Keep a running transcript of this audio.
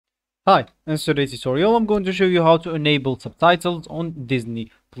Hi, in today's tutorial I'm going to show you how to enable subtitles on Disney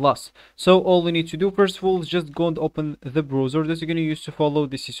Plus. So all we need to do first of all is just go and open the browser that you're going to use to follow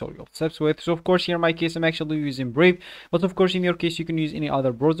this tutorial steps with. So of course here in my case I'm actually using Brave, but of course in your case you can use any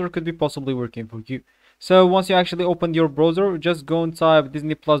other browser, could be possibly working for you. So once you actually open your browser, just go and type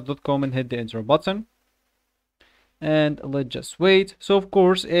disneyplus.com and hit the enter button. And let's just wait. So of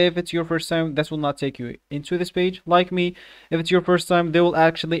course if it's your first time, this will not take you into this page. Like me, if it's your first time, they will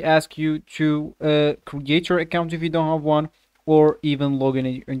actually ask you to create your account if you don't have one, or even log in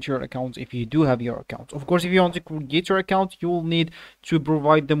into your account if you do have your account. Of course, if you want to create your account, you will need to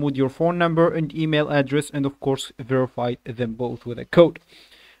provide them with your phone number and email address, and of course verify them both with a code.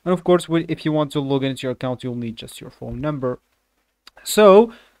 And of course, if you want to log into your account, you'll need just your phone number.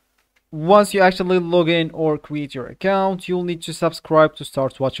 So once you actually log in or create your account, you'll need to subscribe to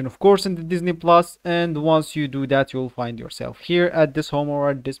start watching, of course, in the Disney Plus. And once you do that, you'll find yourself here at this home or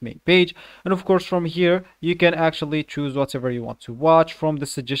at this main page. And of course, from here you can actually choose whatever you want to watch from the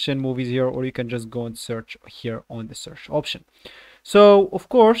suggestion movies here, or you can just go and search here on the search option. So of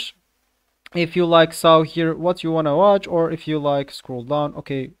course, if you like saw here what you want to watch, or if you like scroll down,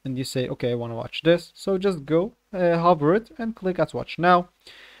 okay, and you say okay, I want to watch this, so just go hover it and click at watch now,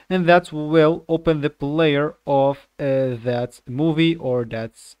 and that will open the player of that movie or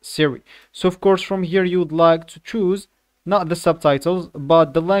that series. So of course from here you would like to choose not the subtitles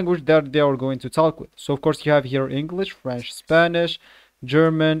but the language that they are going to talk with. So of course you have here English, French, Spanish,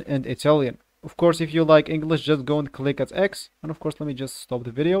 German, and Italian. Of course if you like English, just go and click at X, and of course let me just stop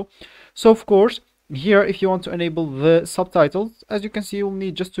the video. So of course here, if you want to enable the subtitles, as you can see, you'll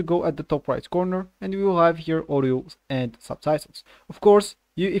need just to go at the top right corner, and we will have here audio and subtitles. Of course,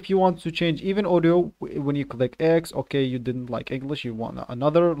 if you want to change even audio, when you click X, okay, you didn't like English, you want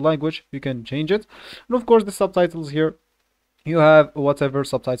another language, you can change it. And of course the subtitles here, you have whatever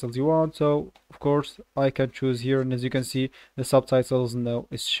subtitles you want. So of course I can choose here, and as you can see, the subtitles now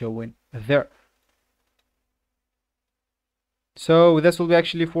is showing there. So this will be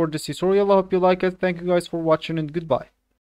actually for this tutorial. I hope you like it. Thank you guys for watching, and goodbye.